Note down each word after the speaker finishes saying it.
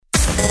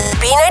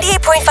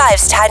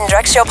B98.5's Tad and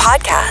Drex Show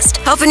podcast,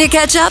 helping you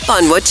catch up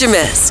on what you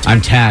missed. I'm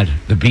Tad,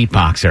 the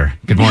beatboxer.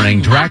 Good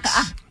morning,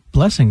 Drex.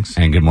 Blessings.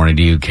 And good morning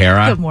to you,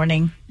 Kara. Good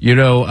morning. You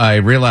know, I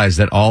realize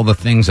that all the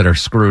things that are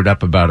screwed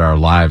up about our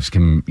lives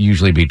can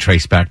usually be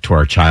traced back to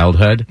our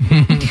childhood.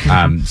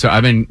 So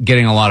I've been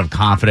getting a lot of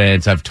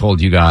confidence. I've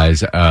told you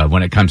guys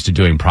when it comes to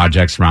doing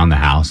projects around the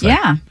house.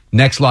 Yeah.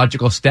 Next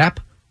logical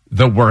step,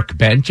 the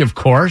workbench, of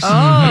course.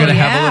 We're going to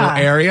have a little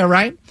area,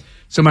 right?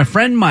 So my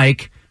friend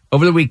Mike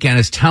over the weekend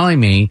is telling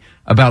me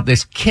about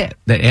this kit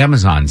that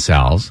Amazon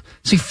sells.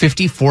 See,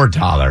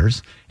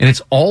 $54. And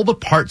it's all the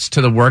parts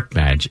to the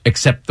workbench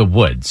except the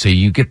wood. So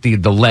you get the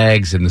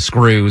legs and the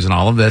screws and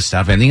all of this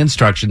stuff and the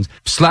instructions.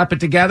 Slap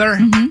it together,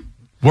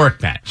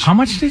 workbench. How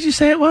much did you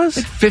say it was?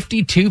 Like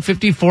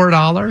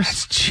 $54.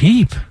 That's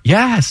cheap.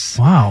 Yes.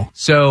 Wow.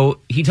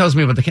 So he tells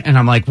me about the kit, and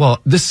I'm like, well,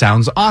 this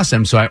sounds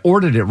awesome. So I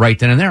ordered it right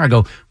then and there. I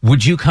go,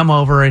 would you come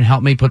over and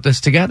help me put this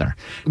together?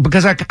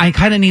 Because I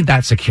kind of need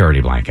that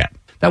security blanket.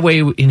 That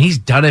way, and he's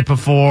done it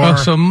before. Oh,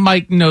 so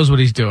Mike knows what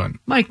he's doing.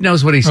 Mike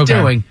knows what he's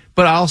doing.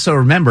 But I also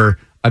remember,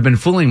 I've been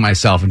fooling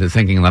myself into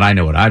thinking that I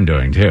know what I'm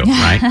doing too,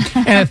 right?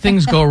 And if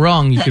things go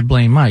wrong, you could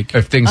blame Mike.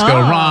 If things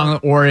go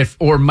wrong,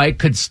 or Mike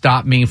could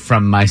stop me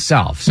from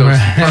myself. So it's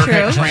a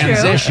perfect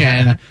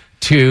transition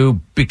to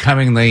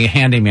becoming the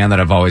handyman that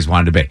I've always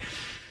wanted to be.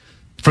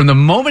 From the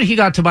moment he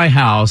got to my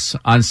house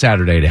on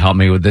Saturday to help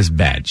me with this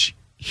bench,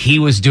 he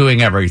was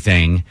doing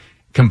everything,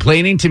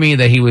 complaining to me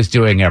that he was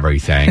doing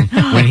everything.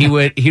 When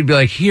he'd be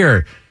like,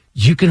 here,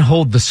 you can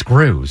hold the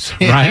screws,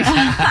 right?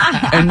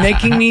 And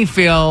making me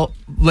feel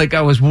like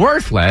I was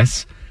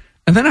worthless.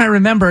 And then I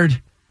remembered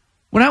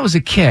when I was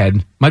a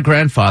kid, my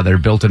grandfather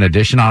built an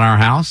addition on our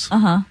house.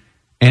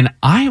 And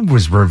I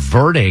was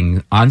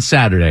reverting on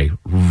Saturday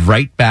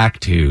right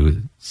back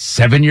to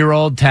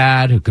 7-year-old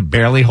Tad who could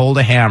barely hold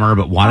a hammer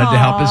but wanted to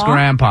help his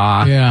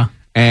grandpa. Yeah.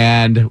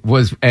 And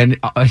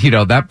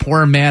that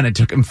poor man, it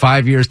took him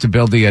 5 years to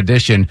build the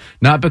addition,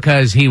 not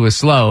because he was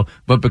slow,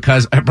 but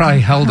because I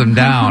probably held him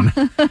down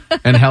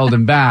and held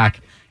him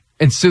back.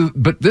 And so,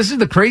 but this is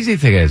the crazy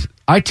thing is,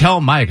 I tell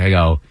Mike, I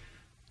go,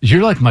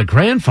 you're like my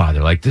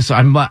grandfather, like this.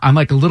 I'm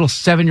like a little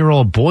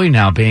 7-year-old boy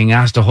now being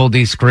asked to hold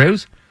these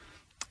screws.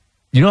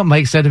 You know what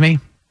Mike said to me?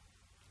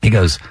 He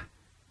goes,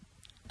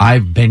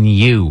 I've been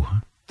you.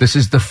 This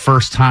is the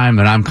first time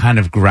that I'm kind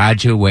of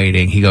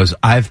graduating. He goes,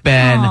 I've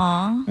been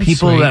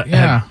people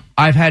that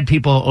I've had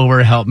people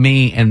over help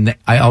me, and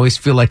I always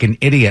feel like an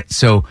idiot.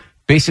 So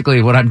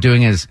basically what I'm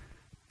doing is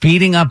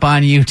beating up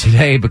on you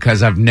today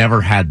because I've never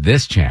had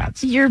this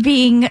chance. You're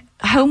being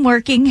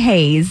homeworking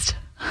hazed.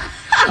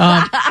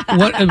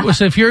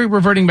 So if you're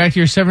reverting back to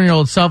your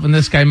 7-year-old self and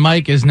this guy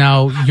Mike is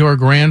now your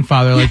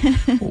grandfather, like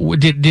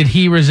did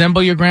he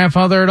resemble your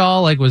grandfather at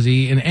all? Like was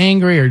he an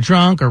angry or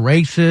drunk or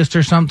racist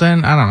or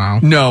something? I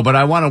don't know. No, but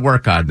I want to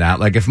work on that.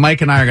 Like if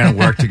Mike and I are going to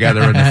work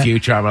together in the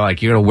future, I'm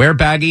like, you're going to wear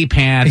baggy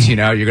pants, you're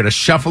going to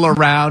shuffle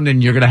around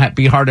and you're going to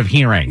be hard of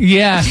hearing.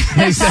 Yes.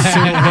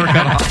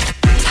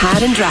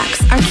 Tad and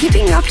Drex are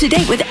keeping you up to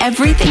date with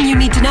everything you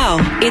need to know.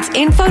 It's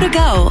info to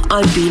go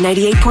on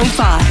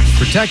B98.5.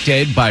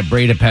 Protected by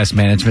Breda Pest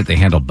Management. They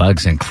handle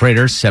bugs and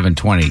critters.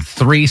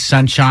 723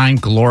 sunshine,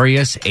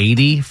 glorious.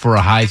 80 for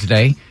a high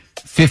today.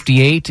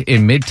 58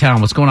 in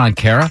Midtown. What's going on,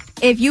 Kara?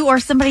 If you or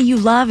somebody you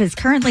love is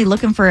currently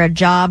looking for a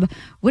job,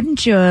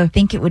 wouldn't you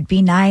think it would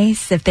be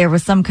nice if there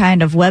was some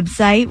kind of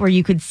website where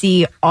you could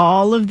see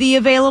all of the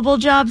available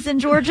jobs in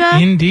Georgia?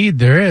 Indeed,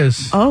 there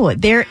is. Oh,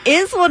 there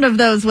is one of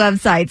those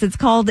websites. It's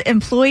called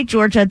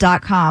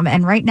employgeorgia.com.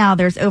 And right now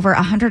there's over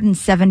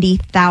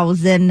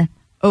 170,000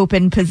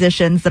 open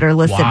positions that are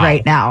listed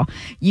right now.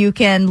 You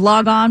can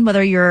log on,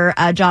 whether you're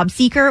a job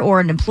seeker or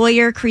an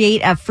employer,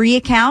 create a free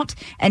account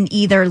and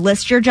either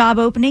list your job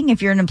opening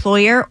if you're an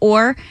employer,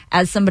 or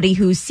as somebody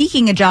who's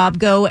seeking a job,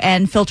 go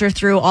and filter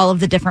through all of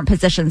the different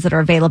positions that are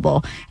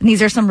available. And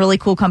these are some really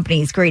cool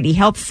companies: Grady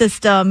Health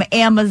System,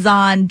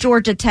 Amazon,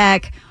 Georgia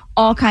Tech,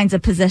 all kinds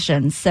of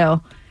positions.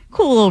 So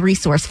cool little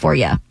resource for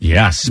you.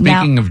 Yeah,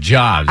 speaking of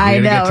jobs. I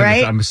know,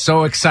 right? I'm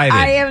so excited.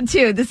 I am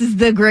too. This is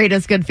the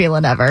greatest good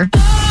feeling ever.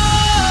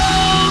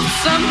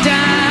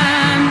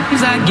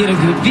 Sometimes I get a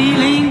good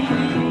feeling.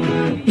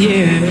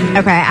 Yeah.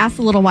 Okay, I asked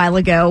a little while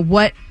ago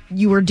what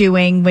you were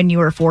doing when you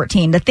were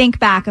 14, to think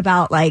back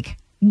about like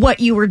what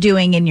you were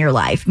doing in your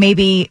life.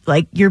 Maybe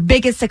like your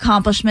biggest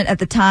accomplishment at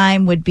the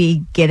time would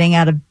be getting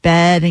out of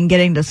bed and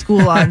getting to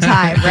school on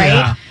time, right?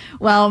 Yeah.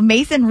 Well,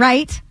 Mason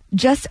Wright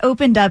just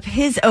opened up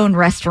his own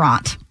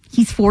restaurant.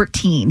 He's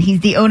 14.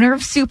 He's the owner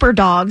of Super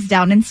Dogs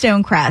down in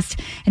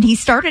Stonecrest. And he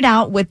started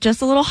out with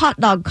just a little hot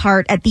dog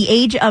cart at the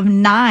age of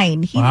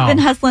 9. He's been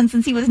hustling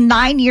since he was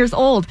 9 years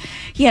old.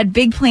 He had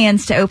big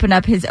plans to open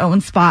up his own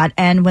spot.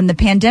 And when the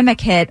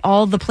pandemic hit,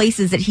 all the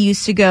places that he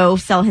used to go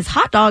sell his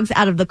hot dogs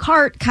out of the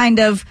cart kind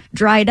of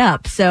dried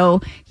up.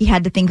 So he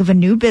had to think of a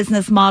new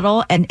business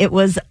model, and it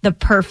was the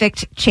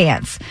perfect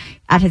chance.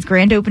 At his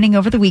grand opening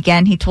over the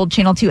weekend, he told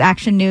Channel 2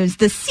 Action News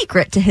the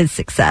secret to his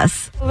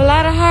success. A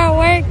lot of hard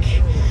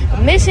work,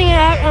 missing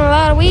out on a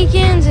lot of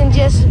weekends, and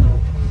just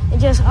and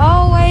just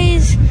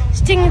always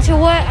sticking to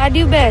what I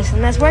do best,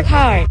 and that's work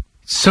hard.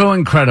 So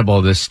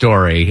incredible, this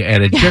story,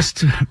 and it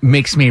just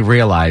makes me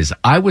realize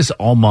I was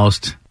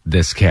almost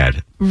this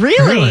kid.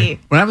 Really?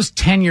 When I was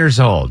 10 years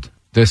old,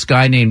 this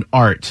guy named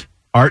Art's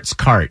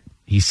Cart,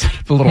 he set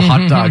up a little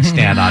hot dog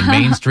stand on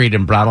Main Street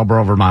in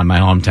Brattleboro, Vermont, my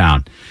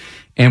hometown.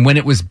 And when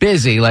it was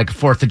busy, like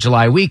 4th of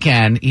July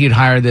weekend, he'd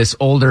hire this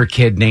older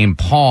kid named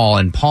Paul,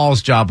 and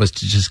Paul's job was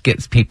to just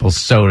get people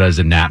sodas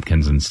and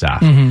napkins and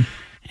stuff. And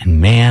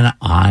man,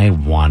 I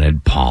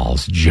wanted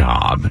Paul's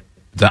job.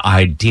 The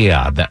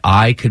idea that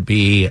I could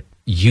be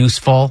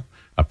useful,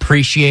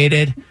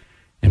 appreciated,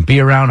 and be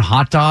around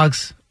hot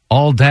dogs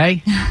all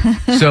day.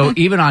 So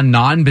even on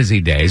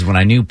non-busy days, when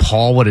I knew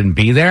Paul wouldn't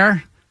be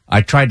there,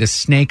 I tried to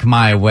snake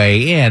my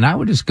way in. I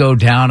would just go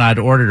down, I'd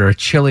order a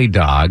chili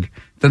dog.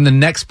 Then the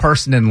next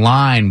person in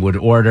line would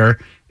order,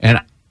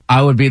 and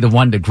I would be the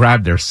one to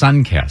grab their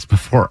Sunkiss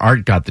before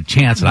Art got the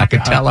chance, and I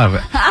could tell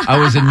I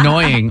was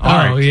annoying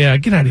Art. Oh, yeah.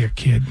 Get out of here,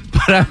 kid.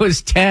 But I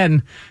was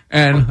 10,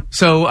 and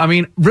so, I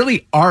mean,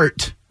 really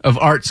Art of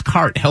Art's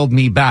Cart held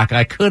me back.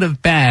 I could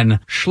have been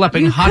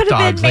schlepping hot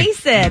dogs. Been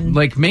Mason.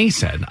 Like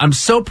Mason. I'm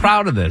so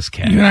proud of this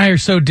kid. You and I are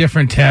so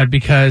different, Ted,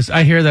 because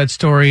I hear that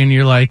story and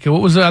you're like,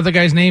 what was the other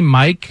guy's name?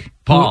 Mike?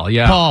 Paul,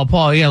 yeah.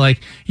 Paul, yeah.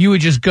 Like, you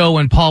would just go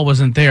when Paul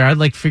wasn't there. I'd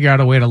like figure out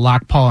a way to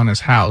lock Paul in his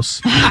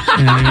house. You know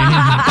what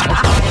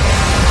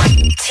I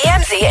mean?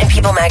 TMZ and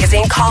People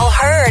Magazine call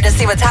her to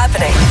see what's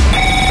happening.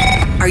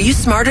 Are You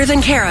Smarter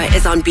Than Kara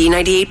is on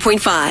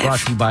B98.5. Brought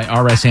to you by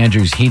R.S.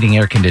 Andrews Heating,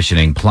 Air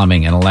Conditioning,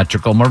 Plumbing, and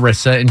Electrical.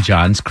 Marissa in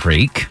Johns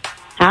Creek.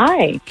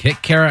 Hi.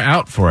 Kick Kara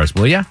out for us,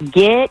 will you?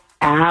 Get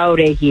out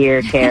of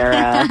here, Kara.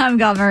 I'm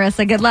gone,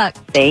 Marissa. Good luck.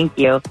 Thank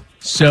you.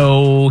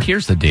 So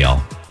here's the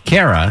deal.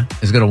 Kara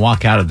is going to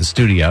walk out of the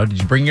studio.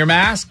 Did you bring your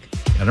mask?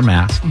 Got her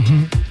mask.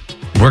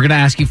 We're going to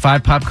ask you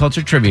 5 pop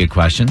culture trivia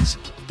questions.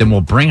 Then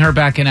we'll bring her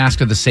back and ask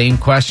her the same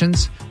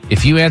questions.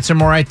 If you answer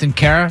more right than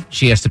Kara,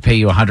 she has to pay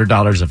you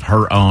 $100 of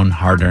her own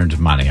hard-earned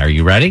money. Are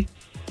you ready?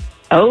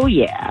 Oh,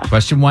 yeah.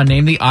 Question 1.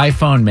 Name the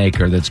iPhone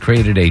maker that's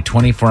created a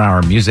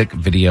 24-hour music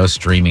video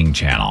streaming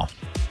channel.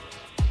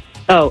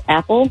 Oh,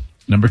 Apple?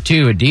 Number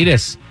 2.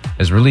 Adidas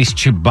has released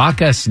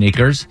Chewbacca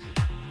sneakers.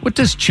 What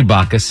does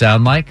Chewbacca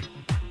sound like?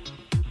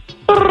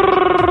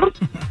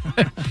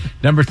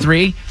 Number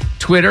 3.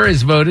 Twitter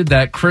has voted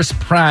that Chris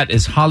Pratt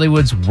is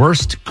Hollywood's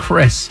worst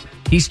Chris.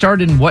 He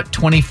starred in what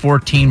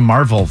 2014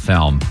 Marvel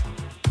film?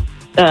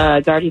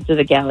 Guardians of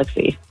the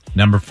Galaxy.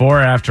 Number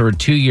 4, after a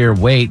 2-year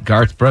wait,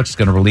 Garth Brooks is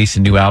going to release a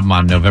new album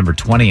on November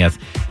 20th.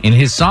 In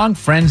his song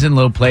Friends in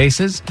Low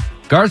Places,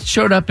 Garth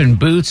showed up in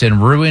boots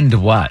and ruined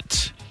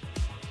what?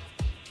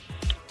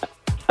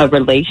 A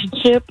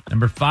relationship.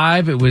 Number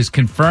 5, it was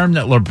confirmed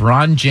that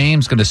LeBron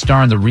James is going to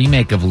star in the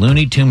remake of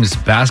Looney Tunes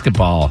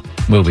basketball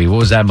movie. What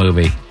was that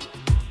movie?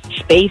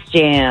 Space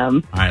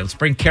Jam. All right, let's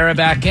bring Kara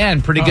back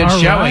in. Pretty good All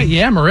showing. right.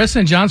 Yeah, Marissa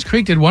and Johns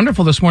Creek did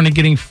wonderful this morning,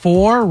 getting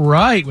 4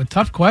 right with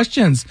tough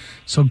questions.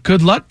 So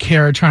good luck,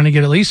 Kara, trying to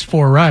get at least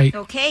 4 right.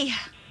 Okay.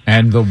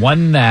 And the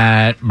one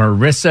that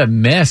Marissa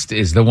missed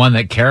is the one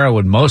that Kara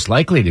would most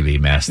likely to be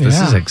missed. This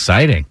is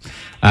exciting.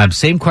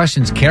 Same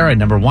questions, Kara.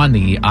 Number 1,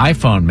 the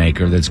iPhone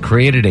maker that's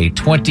created a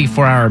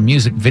 24-hour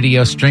music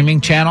video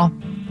streaming channel.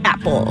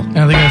 Apple.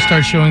 Are they going to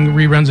start showing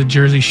reruns of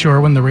Jersey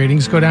Shore when the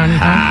ratings go down, you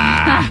think?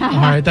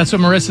 All right, that's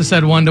what Marissa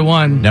said,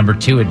 1-1. Number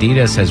 2,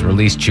 Adidas has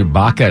released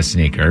Chewbacca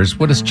sneakers.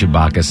 What does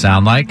Chewbacca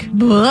sound like?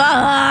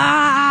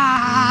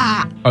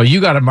 Oh,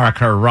 you got to mark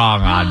her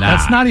wrong on that.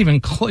 That's not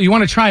even close. You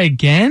want to try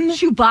again?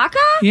 Chewbacca?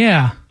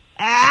 Yeah.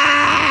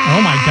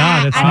 Oh, my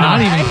God. It's not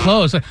even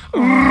close.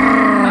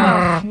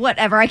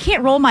 Whatever. I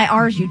can't roll my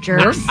R's, you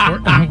jerks.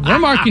 We're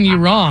marking you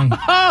wrong.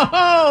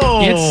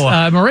 Oh! It's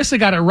Marissa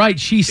got it right.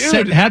 She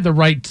had the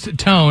right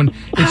tone.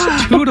 It's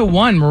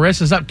 2-1.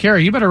 Marissa's up. Kara,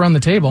 you better run the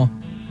table.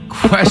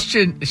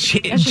 Question.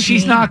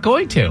 She's not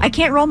going to. I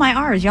can't roll my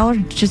R's. Y'all are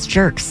just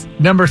jerks.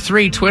 Number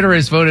 3, Twitter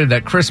has voted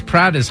that Chris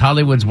Pratt is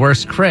Hollywood's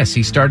worst Chris.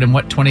 He starred in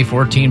what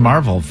 2014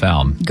 Marvel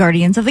film?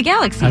 Guardians of the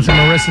Galaxy. That's what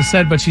Marissa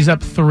said, but she's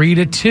up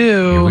 3-2.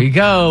 Here we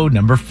go.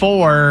 Number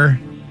 4.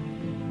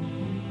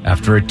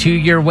 After a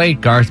 2-year wait,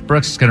 Garth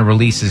Brooks is going to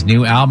release his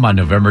new album on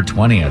November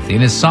 20th.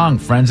 In his song,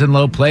 Friends in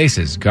Low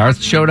Places,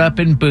 Garth showed up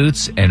in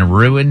boots and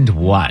ruined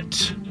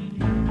what?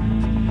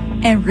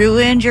 And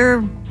ruined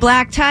your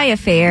black tie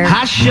affair.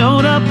 I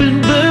showed up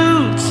in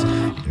boots,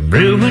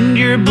 ruined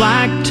your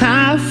black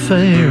tie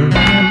affair.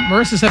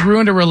 Marissa said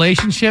ruined a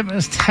relationship.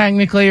 That's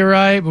technically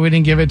right, but we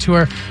didn't give it to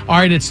her. All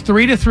right, it's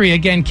 3-3.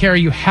 Again, Kara,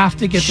 you have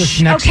to get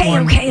this next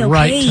one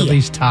right to at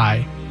least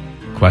tie.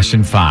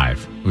 Question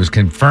 5. It was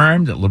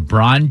confirmed that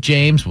LeBron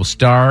James will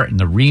star in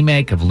the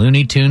remake of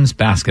Looney Tunes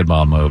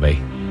basketball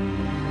movie.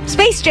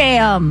 Space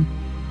Jam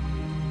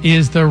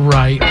is the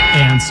right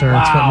answer. Wow.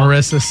 That's what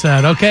Marissa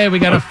said. Okay, we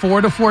got a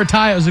 4-4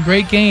 tie. It was a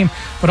great game,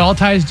 but all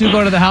ties do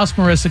go to the house,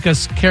 Marissa,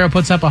 because Kara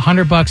puts up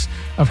 $100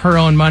 of her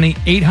own money.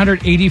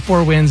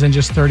 884 wins and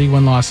just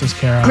 31 losses,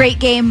 Kara. Great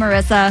game,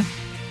 Marissa.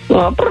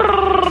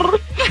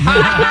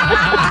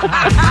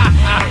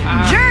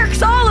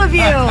 Jerks all of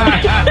you.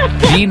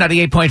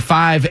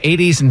 B98.5,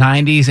 80s,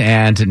 90s,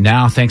 and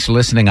now thanks for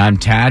listening. I'm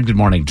Tad. Good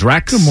morning,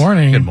 Drex. Good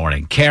morning. Good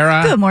morning,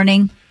 Kara. Good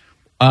morning.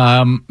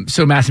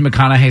 So Matthew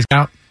McConaughey's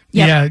out.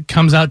 Yep. Yeah, it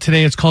comes out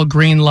today. It's called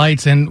Green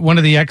Lights, and one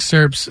of the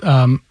excerpts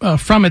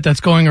from it that's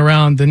going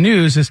around the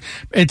news is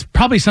it's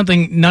probably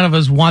something none of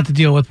us want to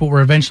deal with, but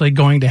we're eventually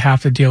going to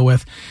have to deal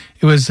with.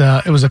 It was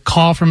a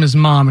call from his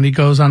mom, and he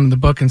goes on in the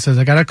book and says,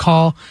 "I got a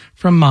call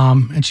from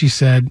Mom, and she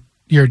said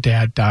your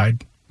dad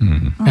died."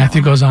 Mm-hmm.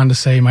 Matthew goes on to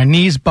say, "My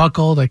knees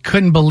buckled. I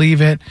couldn't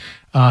believe it.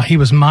 He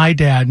was my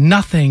dad.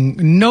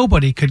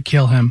 Nobody could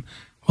kill him,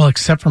 well,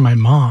 except for my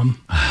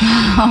mom."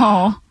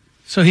 Oh.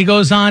 So he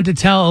goes on to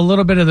tell a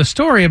little bit of the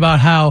story about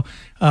how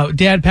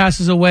dad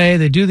passes away.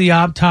 They do the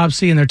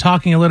autopsy, and they're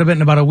talking a little bit,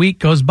 and about a week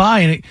goes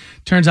by, and it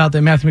turns out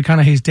that Matthew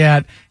McConaughey's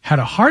dad had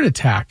a heart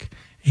attack.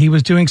 He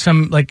was doing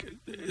some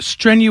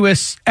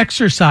strenuous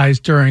exercise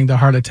during the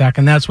heart attack,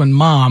 and that's when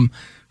Mom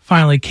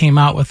finally came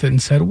out with it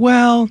and said,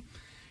 "Well,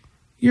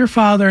 your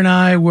father and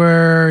I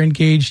were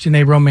engaged in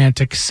a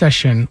romantic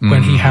session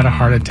when he had a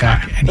heart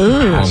attack." And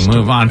We'll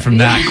move on from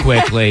that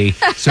quickly.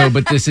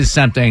 But this is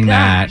something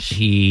that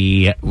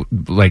he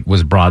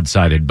was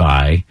broadsided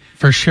by.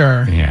 For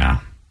sure. Yeah,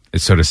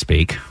 so to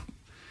speak.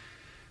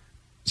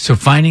 So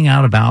finding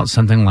out about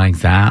something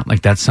like that,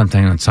 that's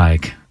something that's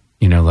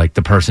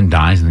the person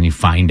dies and then you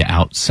find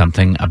out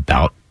something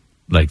about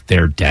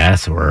their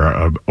death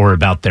or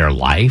about their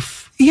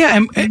life.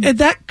 Yeah, and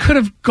that could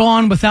have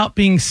gone without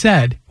being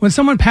said. When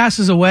someone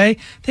passes away,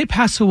 they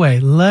pass away.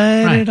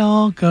 Let it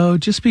all go.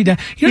 Just be done.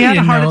 You don't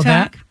need to know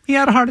that. He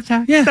had a heart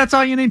attack. Yeah. That's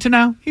all you need to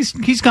know.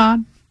 He's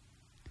gone.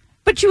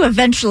 But you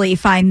eventually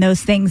find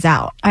those things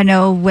out. I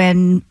know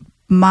when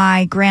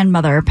my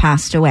grandmother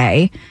passed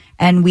away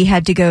and we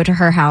had to go to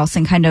her house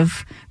and kind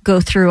of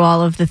go through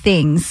all of the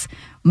things,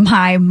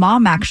 my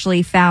mom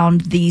actually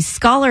found these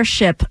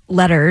scholarship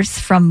letters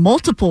from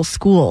multiple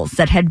schools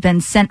that had been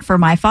sent for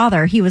my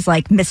father. He was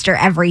like Mr.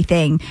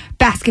 Everything,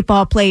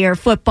 basketball player,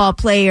 football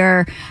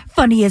player,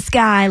 funniest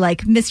guy,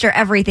 Mr.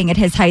 Everything at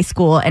his high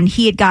school. And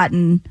he had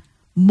gotten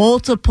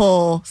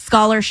multiple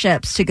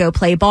scholarships to go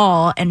play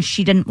ball, and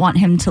she didn't want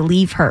him to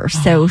leave her.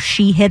 So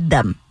she hid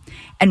them.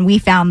 And we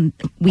found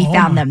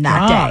them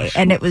that day.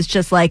 And it was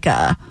just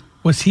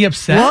was he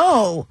upset?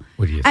 Whoa.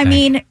 What do you think? I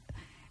mean,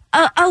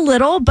 a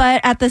little,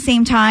 but at the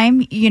same time,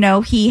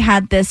 he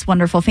had this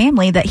wonderful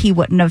family that he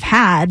wouldn't have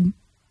had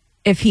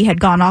if he had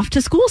gone off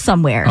to school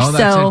somewhere. Oh,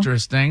 that's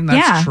interesting.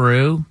 That's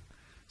true.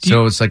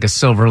 So it's like a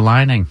silver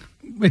lining.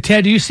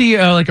 Ted, do you see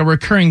a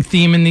recurring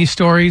theme in these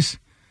stories?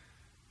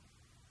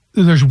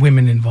 There's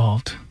women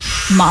involved.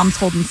 Moms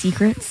holding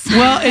secrets.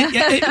 Well,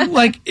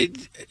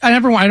 I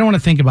don't want to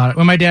think about it.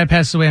 When my dad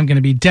passes away, I'm going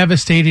to be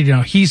devastated.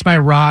 He's my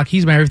rock.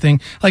 He's my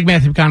everything. Like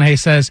Matthew McConaughey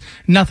says,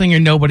 nothing or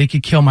nobody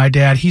could kill my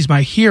dad. He's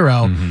my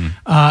hero.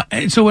 Mm-hmm.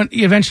 And so when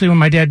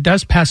my dad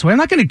does pass away, I'm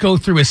not going to go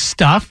through his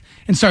stuff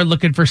and start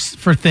looking for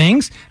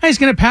things. He's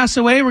going to pass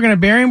away. We're going to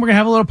bury him. We're going to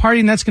have a little party,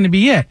 and that's going to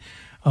be it.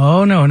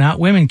 Oh, no, not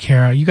women,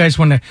 Kara. You guys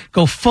want to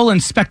go full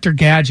Inspector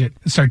Gadget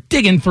and start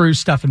digging through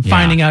stuff and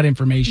finding out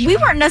information. We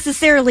weren't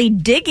necessarily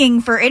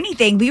digging for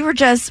anything. We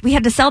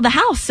had to sell the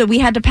house, so we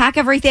had to pack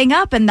everything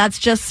up, and that's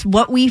just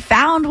what we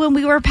found when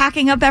we were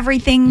packing up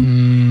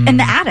everything in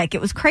the attic.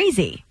 It was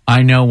crazy.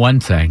 I know one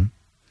thing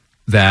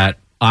that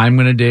I'm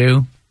going to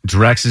do,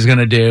 Drex is going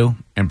to do,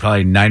 and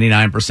probably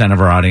 99%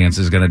 of our audience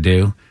is going to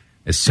do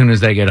as soon as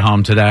they get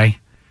home today.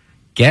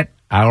 Get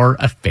our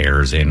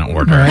affairs in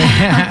order.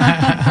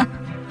 Right.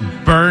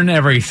 Burn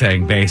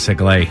everything,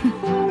 basically.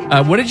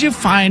 What did you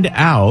find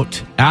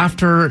out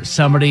after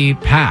somebody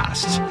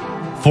passed?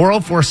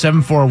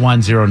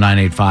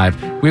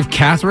 404-741-0985. We have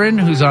Catherine,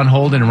 who's on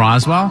hold in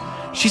Roswell.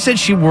 She said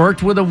she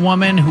worked with a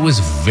woman who was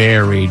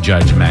very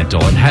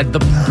judgmental and had the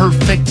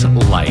perfect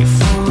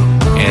life.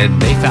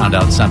 And they found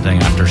out something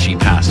after she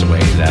passed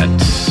away that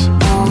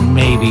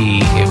maybe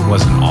it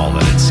wasn't all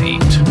that it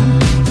seemed.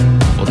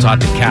 We'll talk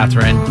to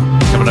Catherine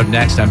coming up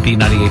next on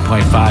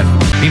B98.5.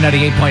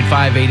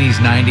 B98.5, 80s,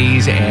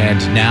 90s, and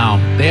now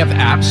they have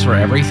apps for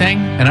everything.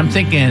 And I'm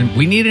thinking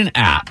we need an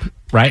app,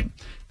 right,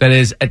 that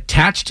is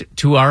attached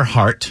to our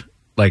heart.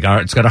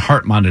 It's got a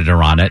heart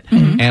monitor on it,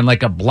 and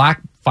a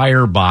black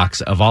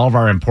firebox of all of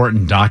our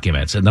important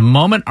documents. And the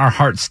moment our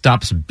heart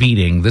stops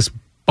beating, this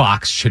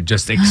box should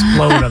just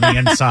explode on the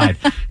inside,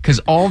 because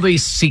all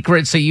these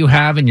secrets that you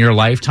have in your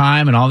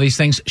lifetime and all these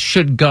things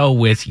should go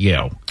with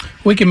you.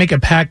 We can make a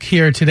pact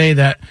here today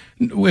that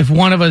if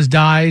one of us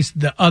dies,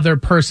 the other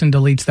person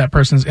deletes that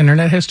person's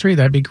internet history.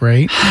 That'd be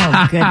great.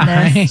 Oh,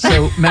 goodness.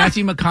 So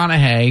Matthew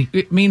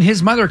McConaughey,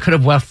 his mother could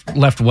have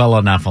left well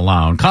enough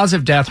alone. Cause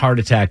of death, heart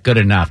attack, good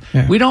enough.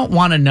 Yeah. We don't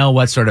want to know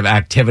what sort of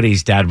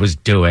activities dad was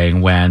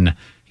doing when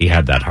he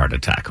had that heart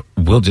attack.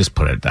 We'll just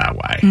put it that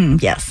way.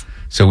 Yes.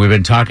 So we've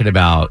been talking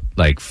about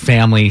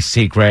family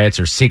secrets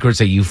or secrets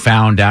that you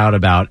found out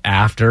about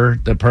after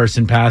the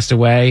person passed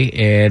away.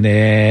 And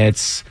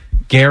it's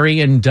Gary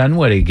and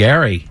Dunwoody.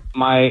 Gary.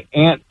 My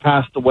aunt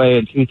passed away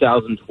in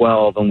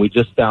 2012, and we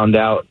just found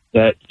out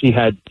that she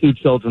had 2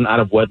 children out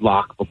of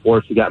wedlock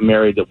before she got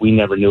married that we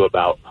never knew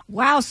about.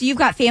 Wow, so you've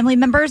got family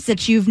members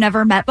that you've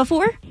never met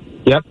before?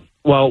 Yep.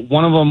 Well,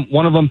 one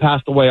of them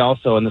passed away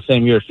also in the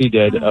same year she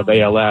did of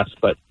ALS,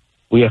 but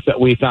we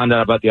found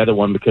out about the other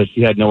one because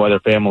she had no other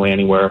family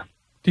anywhere.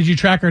 Did you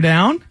track her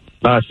down?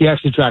 She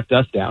actually tracked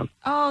us down.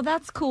 Oh,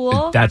 that's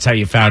cool. That's how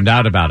you found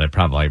out about it,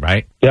 probably,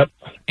 right? Yep.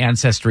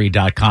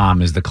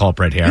 Ancestry.com is the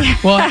culprit here.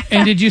 Well,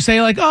 and did you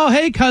say like, oh,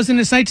 hey, cousin,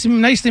 it's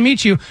nice to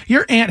meet you.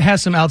 Your aunt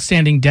has some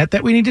outstanding debt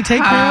that we need to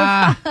take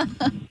care of?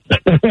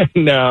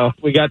 No,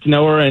 we got to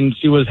know her, and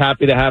she was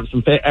happy to have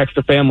some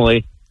extra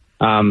family.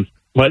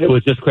 But it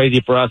was just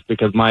crazy for us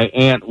because my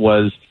aunt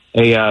was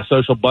a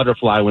social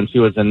butterfly when she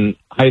was in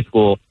high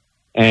school,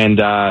 and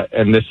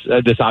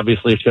this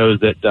obviously shows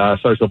that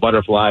social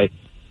butterfly,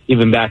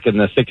 even back in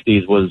the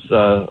 60s, was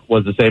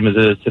the same as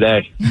it is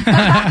today.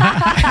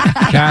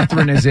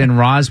 Catherine is in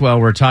Roswell.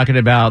 We're talking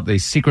about the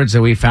secrets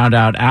that we found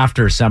out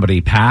after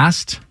somebody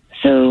passed.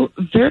 So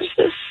there's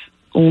this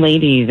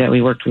lady that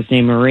we worked with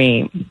named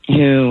Marie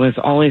who was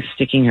always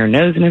sticking her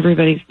nose in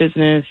everybody's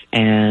business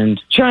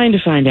and trying to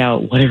find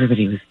out what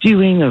everybody was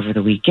doing over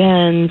the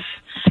weekends.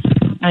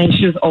 I mean,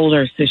 she was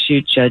older, so she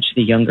would judge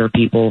the younger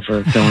people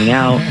for going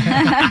out.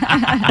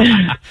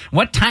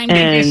 What time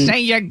did you say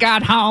you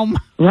got home?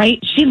 Right?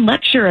 She'd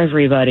lecture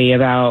everybody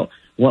about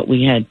what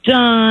we had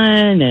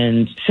done.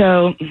 And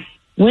so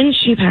when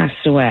she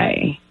passed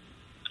away,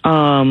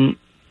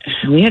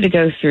 we had to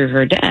go through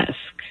her desk.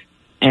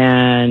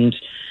 And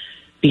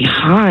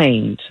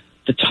behind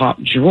the top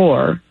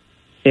drawer,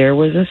 there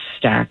was a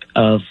stack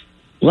of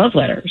love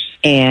letters.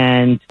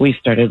 And we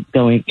started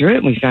going through it,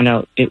 and we found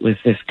out it was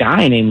this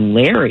guy named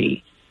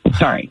Lawrence.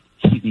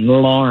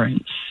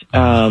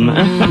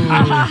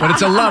 But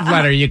it's a love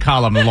letter, you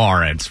call him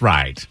Lawrence,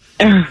 right?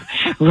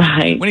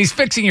 Right. When he's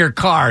fixing your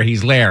car,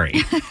 he's Larry.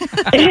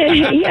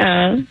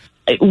 Yeah.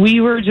 We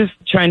were just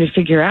trying to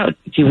figure out,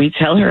 do we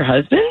tell her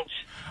husband?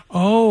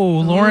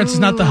 Oh, Lawrence is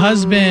not the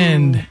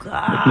husband.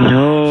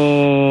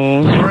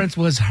 No. Lawrence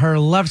was her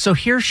love. So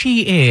here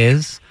she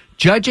is,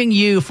 judging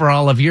you for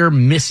all of your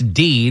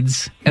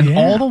misdeeds, and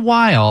all the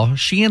while,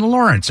 she and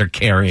Lawrence are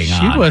carrying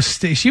on.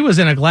 She was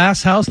in a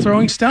glass house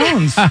throwing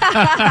stones.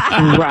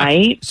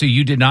 Right. So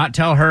you did not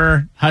tell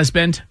her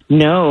husband?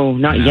 No,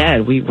 not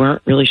yet. We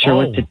weren't really sure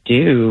what to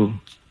do.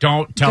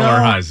 Don't tell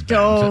her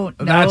husband.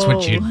 That's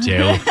what you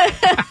do.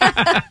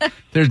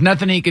 There's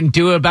nothing he can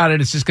do about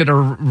it. It's just going to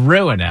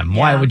ruin him. Yeah.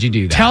 Why would you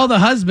do that? Tell the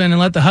husband and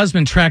let the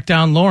husband track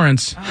down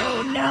Lawrence.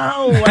 Oh,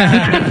 no.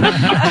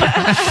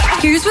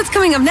 Here's what's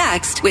coming up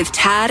next with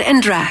Tad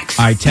and Drex.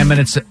 All right, 10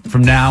 minutes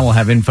from now, we'll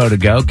have info to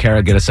go.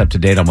 Kara, get us up to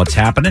date on what's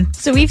happening.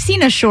 So we've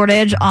seen a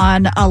shortage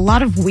on a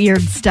lot of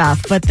weird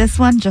stuff, but this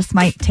one just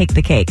might take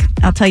the cake.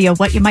 I'll tell you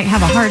what you might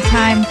have a hard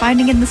time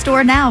finding in the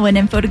store now in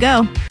info to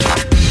go.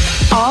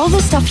 All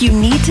the stuff you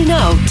need to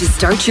know to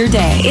start your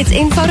day. It's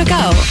info to go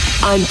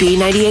on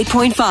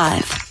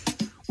B98.5.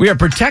 We are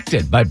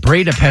protected by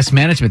Breda Pest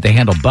Management. They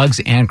handle bugs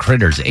and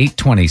critters.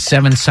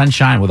 827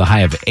 sunshine with a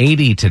high of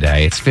 80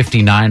 today. It's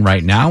 59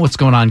 right now. What's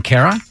going on,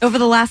 Kara? Over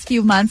the last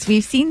few months,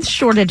 we've seen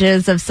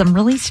shortages of some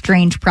really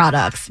strange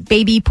products.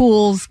 Baby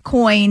pools,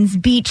 coins,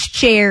 beach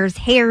chairs,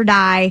 hair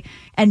dye.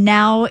 And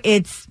now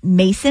it's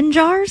mason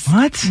jars.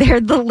 What? They're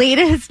the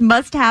latest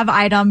must-have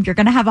item you're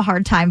going to have a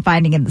hard time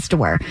finding in the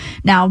store.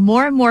 Now,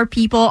 more and more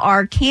people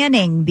are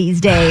canning these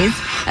days,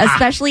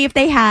 especially if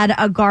they had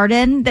a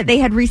garden that they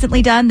had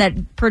recently done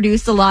that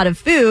produced a lot of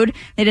food.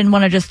 They didn't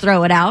want to just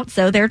throw it out,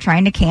 so they're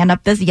trying to can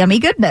up this yummy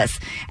goodness.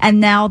 And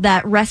now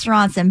that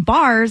restaurants and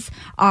bars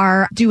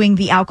are doing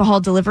the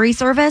alcohol delivery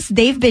service,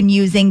 they've been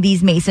using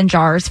these mason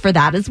jars for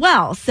that as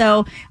well.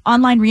 So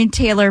online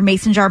retailer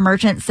Mason Jar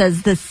Merchant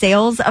says the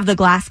sales of the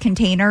glass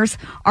containers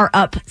are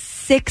up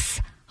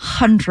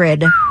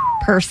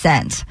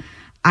 600%.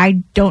 I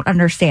don't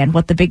understand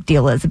what the big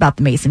deal is about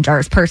the mason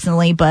jars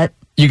personally, but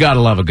you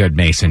gotta love a good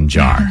mason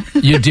jar.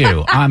 You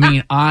do. I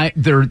mean,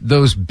 they're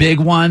those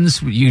big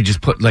ones. You just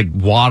put like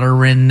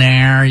water in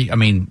there. I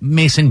mean,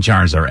 mason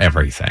jars are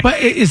everything. But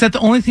is that the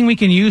only thing we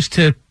can use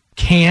to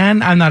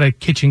can? I'm not a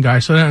kitchen guy,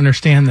 so I don't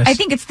understand this. I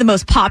think it's the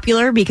most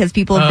popular because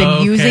people have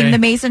been using the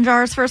mason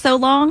jars for so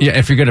long. Yeah,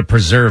 if you're going to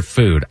preserve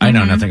food. I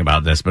know nothing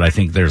about this, but I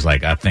think there's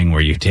like a thing where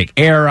you take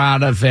air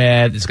out of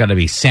it. It's got to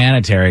be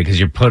sanitary because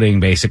you're putting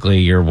basically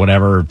your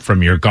whatever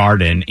from your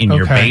garden in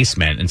your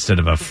basement instead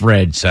of a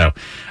fridge. So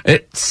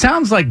it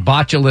sounds like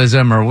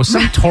botulism or was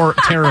some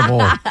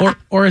terrible.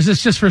 Or is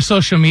this just for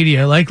social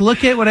media? Like,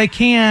 look at what I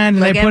can,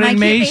 and look I put in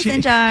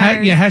mason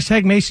jars.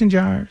 Hashtag mason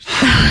jars.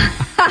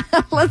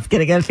 Let's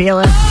get a good feeling.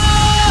 Sometimes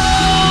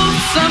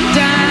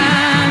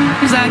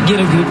I get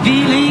a good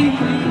feeling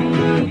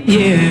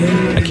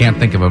Yeah. I can't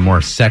think of a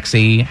more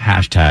sexy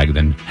hashtag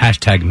than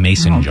hashtag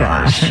mason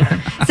jars.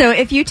 So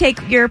if you take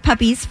your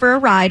puppies for a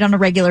ride on a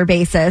regular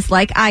basis,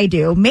 like I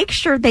do, make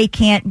sure they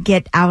can't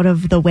get out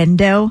of the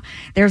window.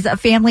 There's a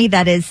family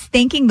that is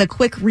thanking the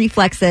quick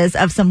reflexes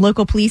of some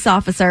local police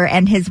officer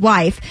and his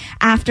wife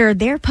after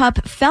their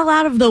pup fell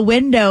out of the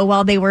window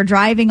while they were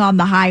driving on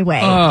the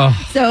highway. Oh.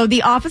 So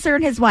the officer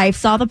and his wife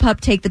saw the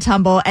pup take the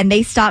tumble and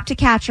they stopped to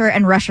catch her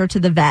and rush her to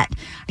the vet.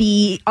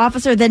 The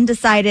officer then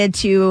decided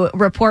to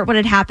report what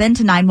had happened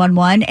to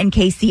 911 in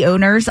case the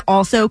owners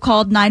also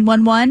called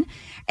 911.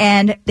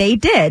 And they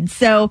did.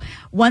 So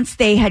once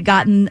they had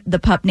gotten the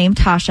pup named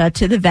Tasha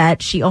to the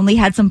vet, she only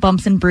had some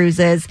bumps and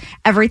bruises.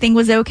 Everything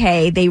was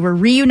okay. They were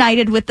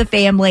reunited with the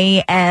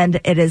family and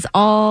it is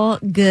all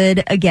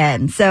good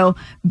again. So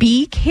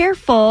be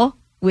careful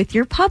with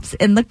your pups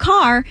in the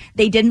car.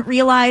 They didn't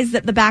realize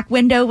that the back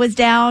window was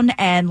down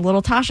and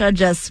little Tasha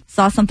just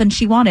saw something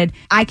she wanted.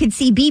 I could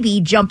see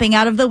BB jumping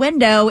out of the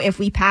window if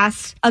we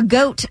passed a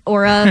goat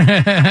or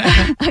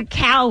a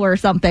cow or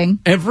something.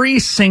 Every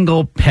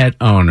single pet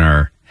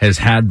owner has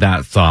had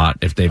that thought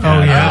if they've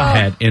had a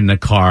pet in the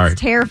car.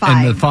 It's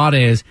terrifying. And the thought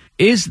is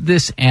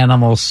this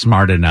animal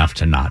smart enough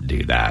to not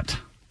do that?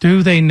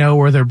 Do they know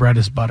where their bread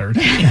is buttered?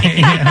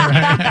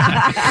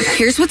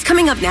 Here's what's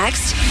coming up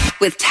next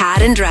with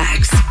Tad and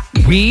Drex.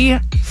 We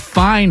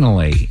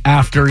finally,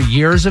 after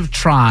years of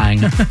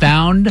trying,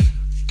 found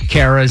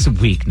Kara's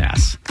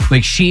weakness.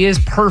 Like, she is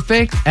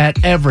perfect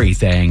at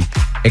everything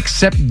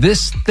except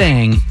this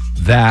thing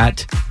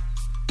that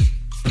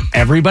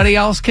everybody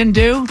else can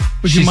do.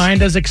 Would you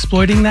mind us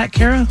exploiting that,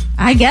 Kara?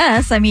 I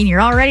guess. I mean,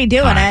 you're already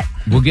doing it.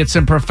 We'll get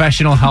some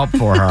professional help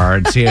for her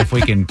and see if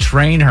we can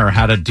train her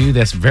how to do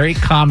this very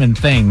common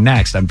thing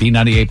next on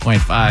B98.5.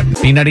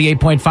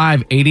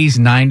 B98.5, 80s,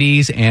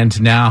 90s,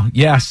 and now,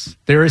 yes,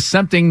 there is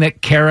something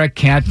that Kara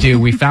can't do.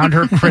 We found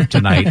her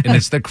kryptonite, and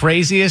it's the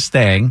craziest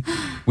thing.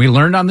 We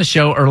learned on the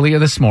show earlier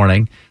this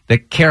morning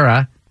that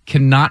Kara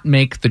cannot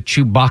make the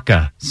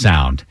Chewbacca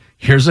sound.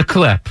 Here's a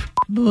clip.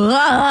 Well,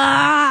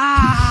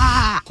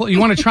 you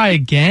want to try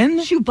again?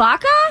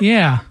 Chewbacca?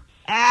 Yeah.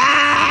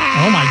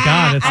 Oh my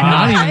God, it's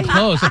not even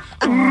close.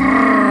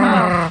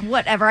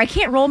 Whatever. I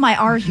can't roll my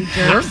R's, you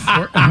jerks.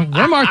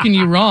 We're marking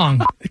you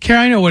wrong.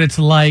 Kara, I know what it's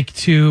like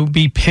to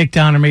be picked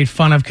on or made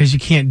fun of because you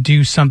can't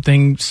do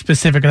something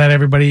specific that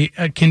everybody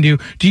can do.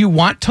 Do you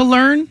want to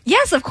learn?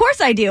 Yes, of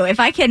course I do. If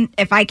I can.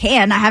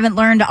 I haven't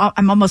learned.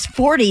 I'm almost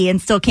 40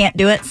 and still can't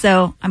do it.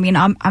 So, I mean,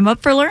 I'm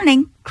up for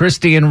learning.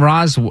 Christy and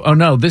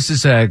this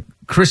is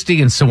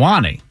Christy and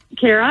Sewanee.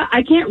 Kara,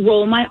 I can't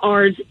roll my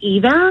R's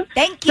either.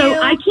 Thank you.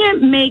 So I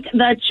can't make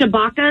the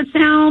Chewbacca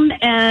sound,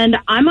 and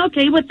I'm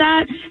okay with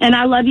that, and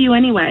I love you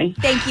anyway.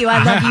 Thank you.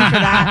 I love you for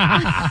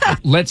that.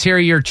 Let's hear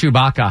your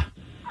Chewbacca.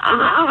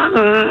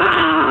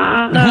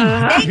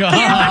 Thank you.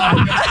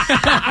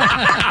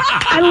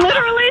 I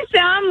literally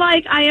sound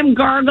like I am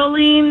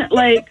gargling,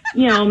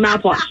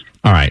 mouthwash.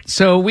 All right.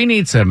 So we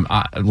need some,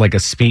 a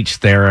speech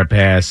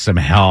therapist, some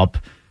help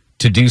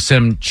to do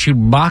some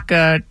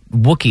Chewbacca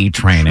Wookiee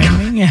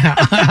training. Yeah.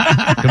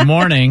 Good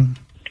morning.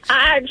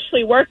 I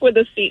actually work with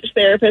a speech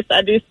therapist.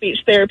 I do speech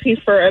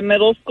therapy for a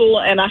middle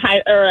school and a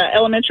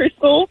elementary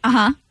school.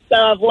 Uh-huh. So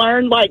I've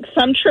learned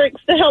some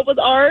tricks to help with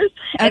R's.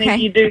 And if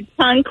you do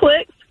tongue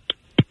clicks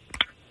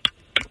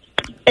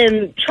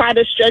and try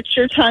to stretch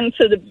your tongue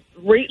to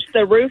reach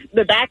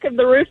the back of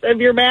the roof of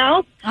your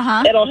mouth,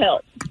 it'll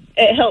help.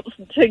 It helps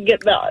to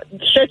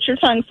stretch your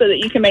tongue so that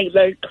you can make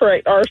the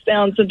correct R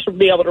sounds and to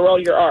be able to roll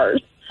your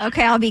R's.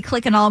 Okay, I'll be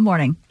clicking all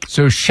morning.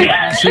 So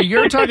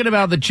you're talking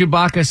about the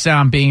Chewbacca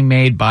sound being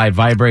made by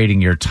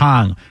vibrating your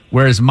tongue,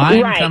 whereas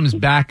mine comes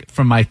back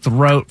from my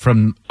throat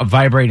from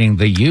vibrating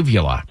the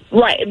uvula.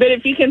 Right, but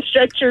if you can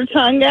stretch your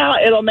tongue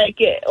out, it'll make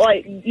it,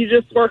 you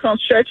just work on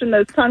stretching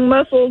those tongue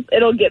muscles,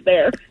 it'll get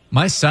there.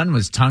 My son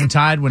was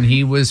tongue-tied when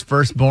he was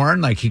first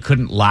born, he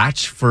couldn't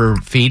latch for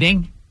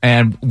feeding.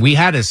 And we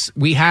had this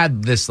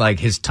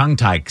his tongue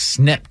tie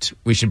snipped.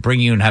 We should bring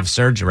you and have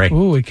surgery.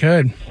 Ooh, we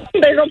could.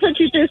 They're going to put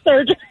you through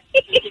surgery.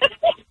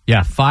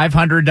 Yeah,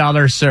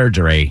 $500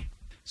 surgery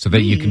so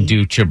that you can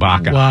do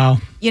Chewbacca. Wow.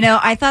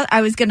 I thought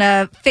I was going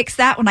to fix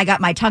that when I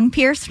got my tongue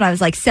pierced when I was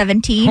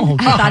 17.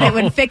 I thought it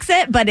would fix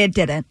it, but it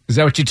didn't. Is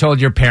that what you told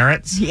your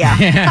parents?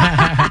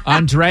 Yeah.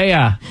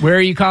 Andrea, where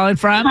are you calling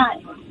from? Hi,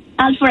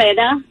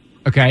 Alfreda.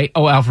 Okay.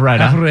 Oh,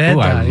 Alfreda. Alfreda.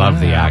 Ooh, I love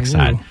the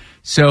accent. Ooh.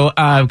 So,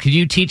 could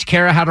you teach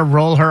Kara how to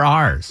roll her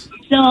R's?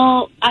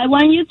 So I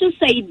want you to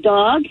say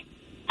dog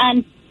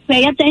and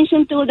pay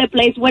attention to the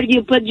place where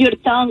you put your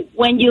tongue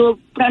when you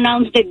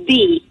pronounce the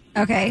D.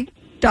 Okay.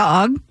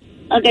 Dog.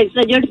 Okay,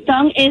 so your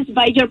tongue is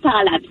by your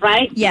palate,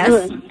 right? Yes.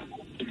 Good.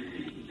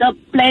 So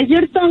place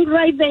your tongue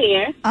right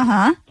there.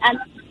 Uh-huh. And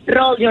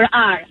roll your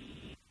R.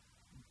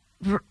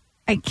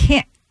 I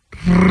can't.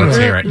 Let's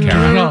hear it,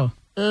 Kara.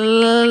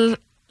 It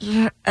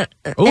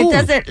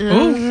doesn't.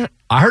 Ooh.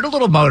 I heard a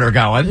little motor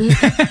going.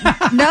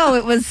 No,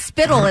 it was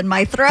spittle in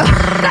my throat.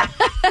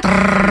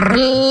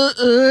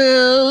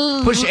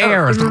 Push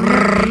air.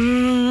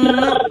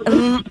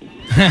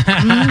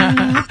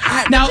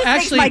 Now, just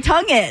actually, makes my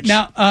tongue itch.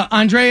 Now,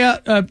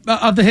 Andrea,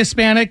 of the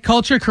Hispanic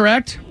culture,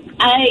 correct?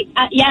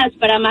 Yes,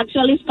 but I'm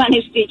actually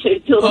Spanish teacher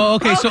too. Oh,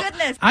 okay. So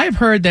goodness. I've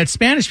heard that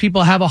Spanish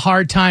people have a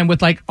hard time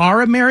with like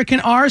our American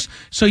R's.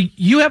 So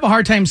you have a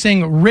hard time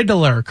saying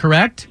Riddler,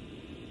 correct?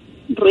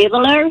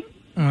 Riddler?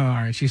 Oh, all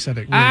right. She said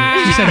it.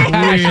 She said it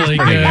really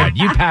Pretty good.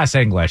 You pass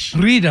English.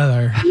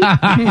 Riddler.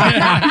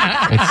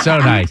 It's so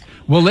nice.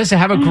 Well, Lisa,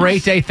 have a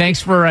great day.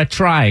 Thanks for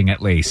trying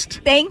at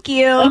least. Thank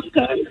you.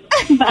 Okay.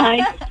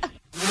 Bye.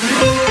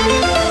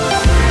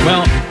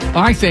 Well,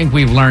 I think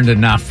we've learned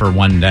enough for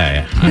one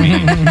day. I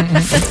mean,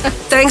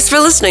 Thanks for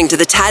listening to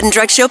the Tad and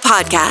Drex Show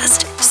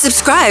podcast.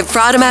 Subscribe for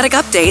automatic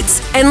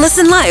updates and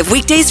listen live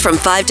weekdays from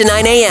 5 to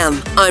 9 a.m.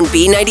 on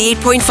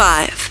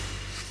B98.5.